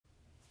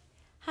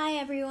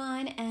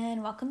everyone,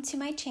 and welcome to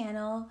my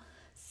channel.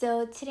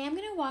 So today I'm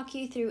going to walk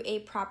you through a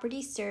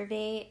property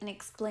survey and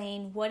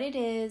explain what it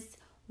is,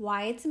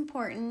 why it's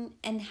important,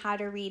 and how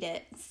to read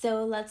it.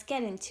 So let's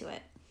get into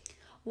it.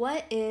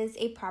 What is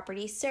a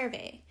property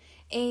survey?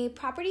 A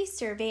property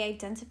survey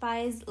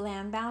identifies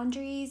land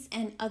boundaries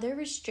and other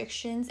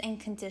restrictions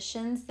and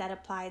conditions that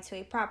apply to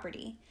a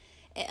property.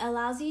 It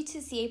allows you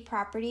to see a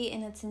property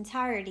in its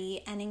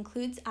entirety and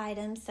includes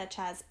items such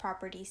as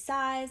property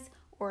size,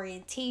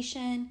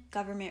 orientation,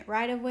 government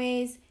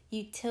right-of-ways,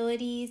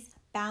 utilities,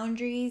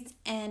 boundaries,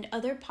 and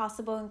other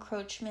possible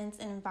encroachments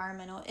and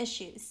environmental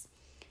issues.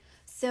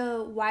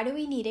 So why do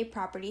we need a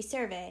property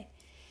survey?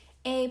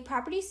 A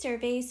property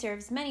survey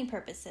serves many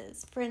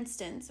purposes. For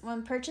instance,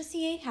 when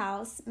purchasing a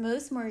house,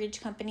 most mortgage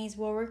companies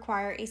will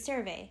require a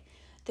survey.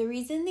 The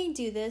reason they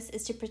do this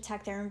is to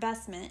protect their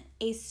investment.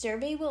 A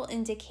survey will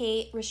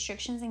indicate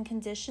restrictions and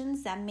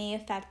conditions that may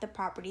affect the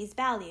property's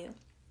value.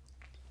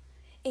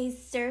 A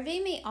survey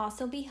may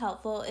also be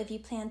helpful if you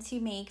plan to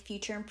make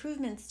future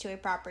improvements to a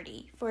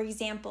property. For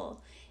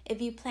example,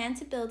 if you plan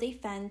to build a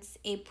fence,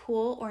 a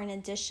pool, or an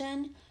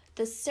addition,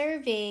 the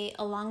survey,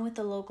 along with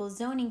the local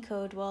zoning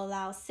code, will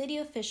allow city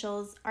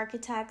officials,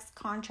 architects,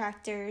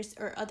 contractors,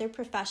 or other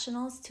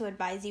professionals to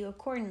advise you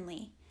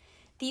accordingly.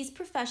 These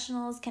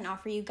professionals can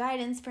offer you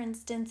guidance, for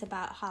instance,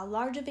 about how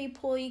large of a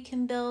pool you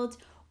can build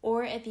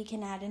or if you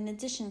can add an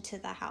addition to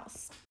the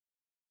house.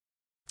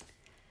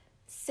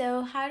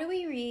 So how do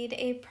we read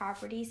a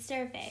property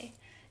survey?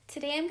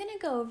 Today I'm going to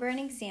go over an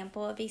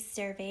example of a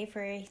survey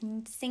for a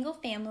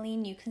single-family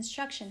new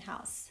construction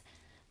house.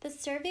 The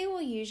survey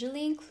will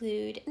usually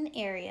include an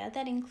area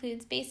that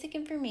includes basic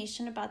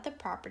information about the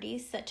property,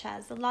 such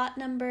as the lot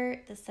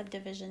number, the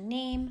subdivision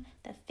name,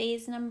 the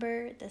phase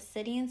number, the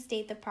city and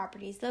state the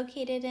property is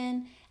located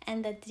in,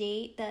 and the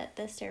date that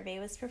the survey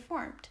was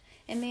performed.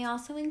 It may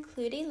also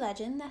include a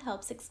legend that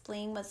helps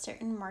explain what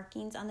certain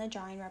markings on the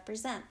drawing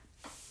represent.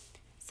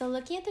 So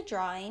looking at the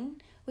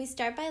drawing, we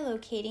start by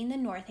locating the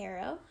north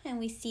arrow, and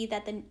we see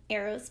that the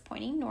arrow is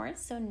pointing north,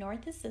 so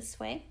north is this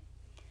way.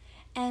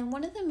 And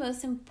one of the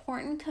most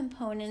important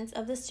components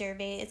of the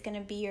survey is going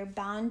to be your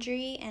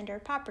boundary and or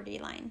property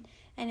line.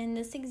 And in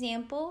this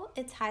example,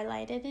 it's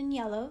highlighted in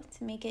yellow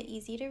to make it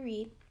easy to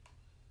read.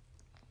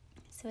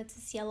 So it's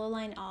this yellow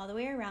line all the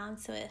way around,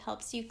 so it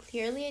helps you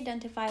clearly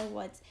identify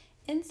what's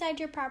inside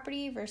your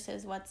property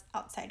versus what's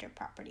outside your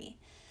property.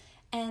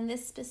 And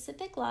this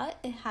specific lot,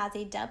 it has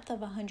a depth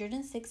of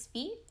 106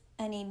 feet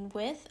and a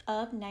width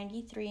of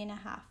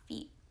 93.5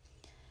 feet.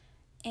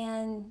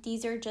 And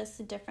these are just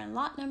the different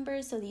lot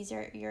numbers, so these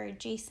are your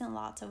adjacent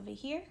lots over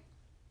here.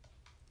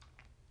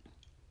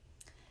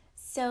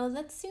 So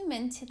let's zoom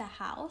into the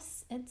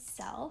house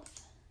itself,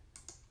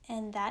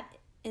 and that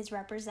is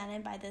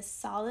represented by this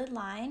solid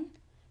line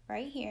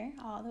right here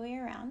all the way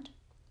around.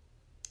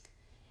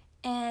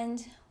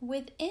 And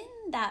within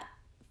that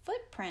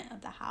footprint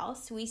of the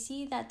house, we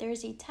see that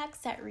there's a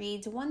text that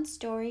reads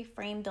 1-story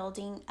frame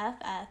building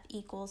FF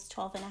equals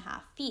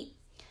 12.5 feet.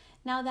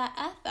 Now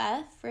that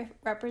FF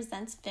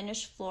represents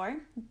finished floor.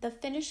 The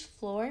finished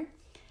floor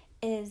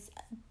is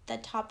the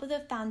top of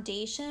the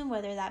foundation,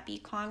 whether that be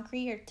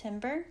concrete or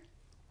timber,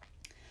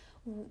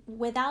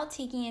 without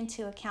taking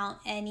into account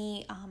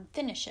any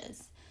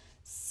finishes.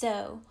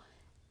 So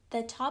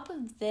the top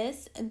of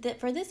this,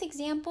 for this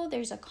example,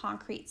 there's a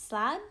concrete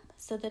slab.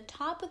 So the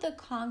top of the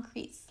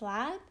concrete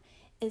slab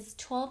is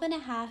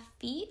 12.5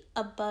 feet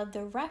above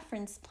the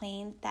reference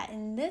plane that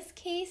in this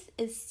case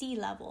is sea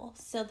level.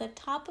 So the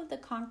top of the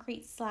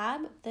concrete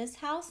slab of this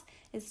house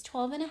is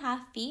 12.5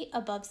 feet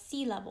above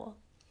sea level.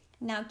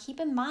 Now keep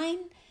in mind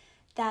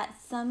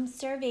that some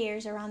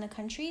surveyors around the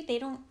country, they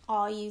don't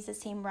all use the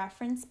same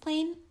reference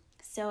plane,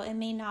 so it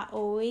may not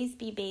always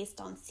be based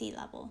on sea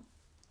level.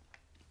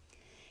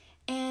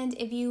 And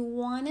if you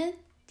want to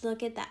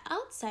look at the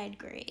outside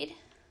grade,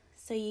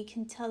 so you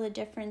can tell the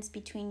difference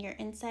between your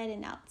inside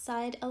and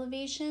outside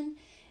elevation,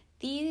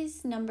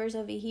 these numbers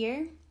over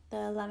here, the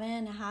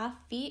 11.5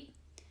 feet,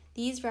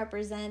 these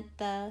represent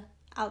the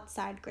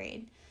outside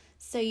grade.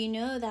 So you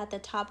know that the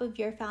top of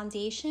your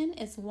foundation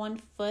is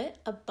 1 foot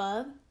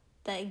above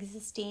the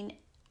existing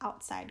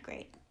outside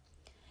grade.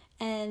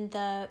 And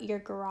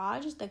the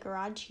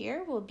garage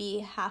here will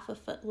be 1/2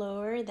 foot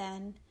lower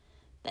than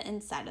the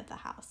inside of the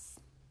house.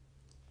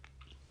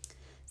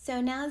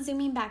 So now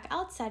zooming back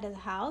outside of the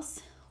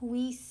house,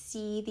 we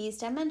see these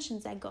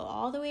dimensions that go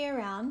all the way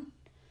around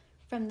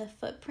from the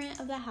footprint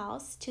of the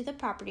house to the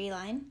property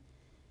line.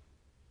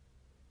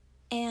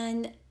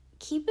 And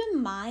keep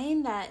in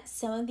mind that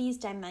some of these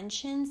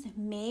dimensions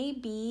may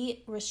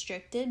be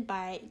restricted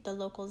by the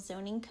local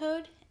zoning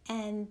code,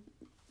 and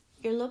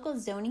your local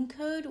zoning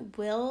code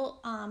will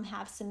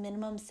have some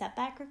minimum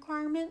setback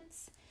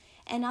requirements.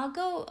 And I'll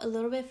go a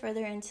little bit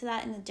further into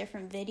that in a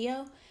different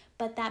video,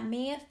 but that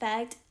may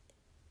affect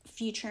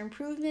future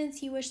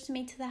improvements you wish to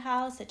make to the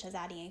house, such as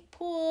adding a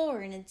pool or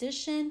an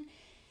addition.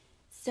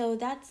 So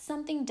that's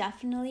something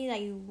definitely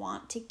that you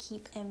want to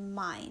keep in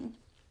mind.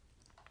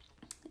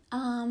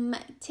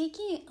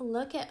 Taking a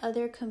look at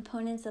other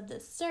components of the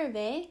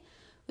survey,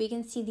 We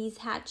can see these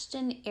hatched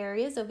in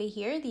areas over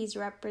here. These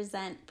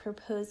represent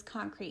proposed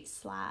concrete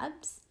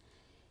slabs.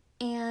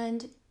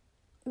 And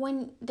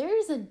when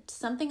there's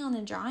something on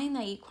the drawing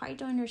that you quite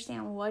don't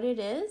understand what it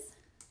is,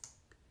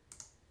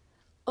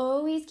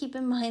 always keep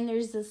in mind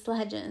there's this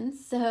legend.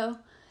 So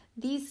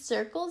these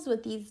circles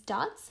with these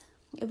dots,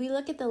 if we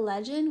look at the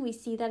legend, we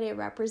see that it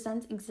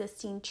represents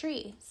existing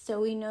tree.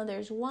 So we know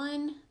there's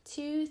 1,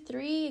 2,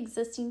 3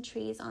 existing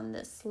trees on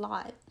this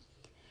lot.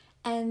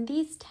 And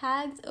these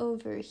tags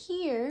over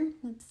here,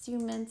 let's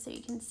zoom in so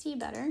you can see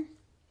better.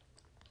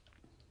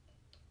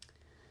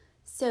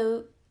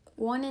 So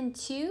 1 and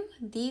 2,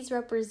 these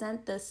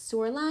represent the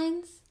sewer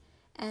lines,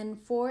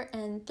 and 4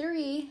 and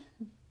 3,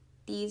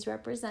 these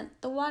represent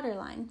the water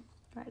line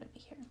right over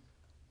here.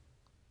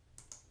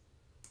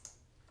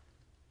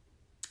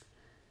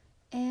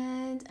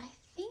 And I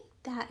think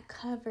that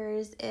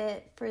covers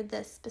it for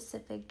this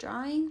specific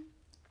drawing.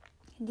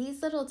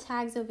 These little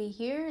tags over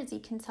here, as you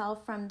can tell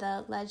from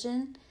the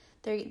legend,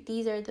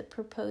 these are the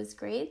proposed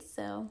grades,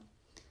 so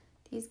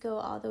these go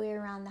all the way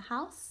around the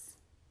house.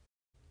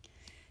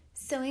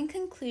 So in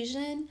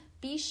conclusion,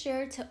 be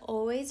sure to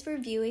always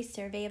review a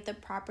survey of the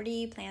property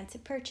you plan to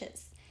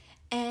purchase.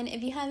 And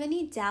if you have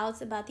any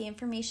doubts about the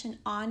information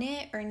on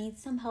it or need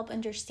some help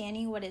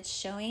understanding what it's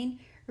showing,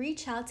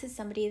 reach out to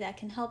somebody that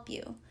can help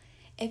you.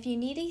 If you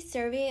need a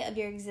survey of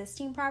your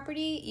existing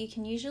property, you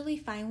can usually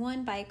find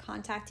one by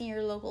contacting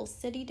your local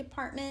city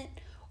department,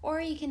 or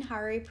you can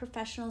hire a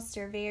professional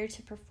surveyor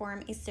to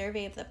perform a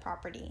survey of the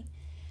property.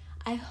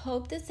 I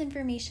hope this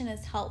information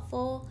is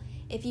helpful.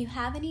 If you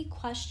have any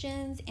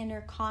questions and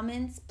or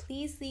comments,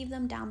 please leave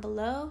them down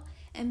below,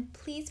 and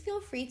please feel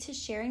free to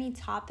share any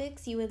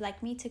topics you would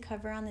like me to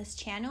cover on this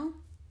channel.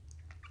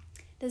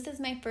 This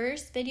is my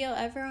first video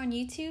ever on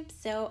YouTube,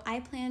 so I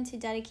plan to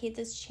dedicate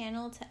this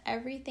channel to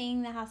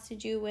everything that has to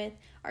do with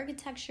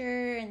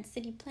architecture and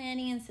city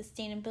planning and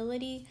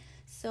sustainability.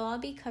 So I'll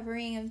be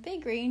covering a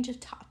big range of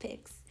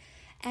topics.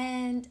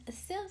 And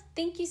so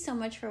thank you so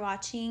much for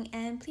watching,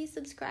 and please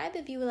subscribe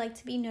if you would like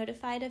to be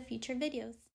notified of future videos.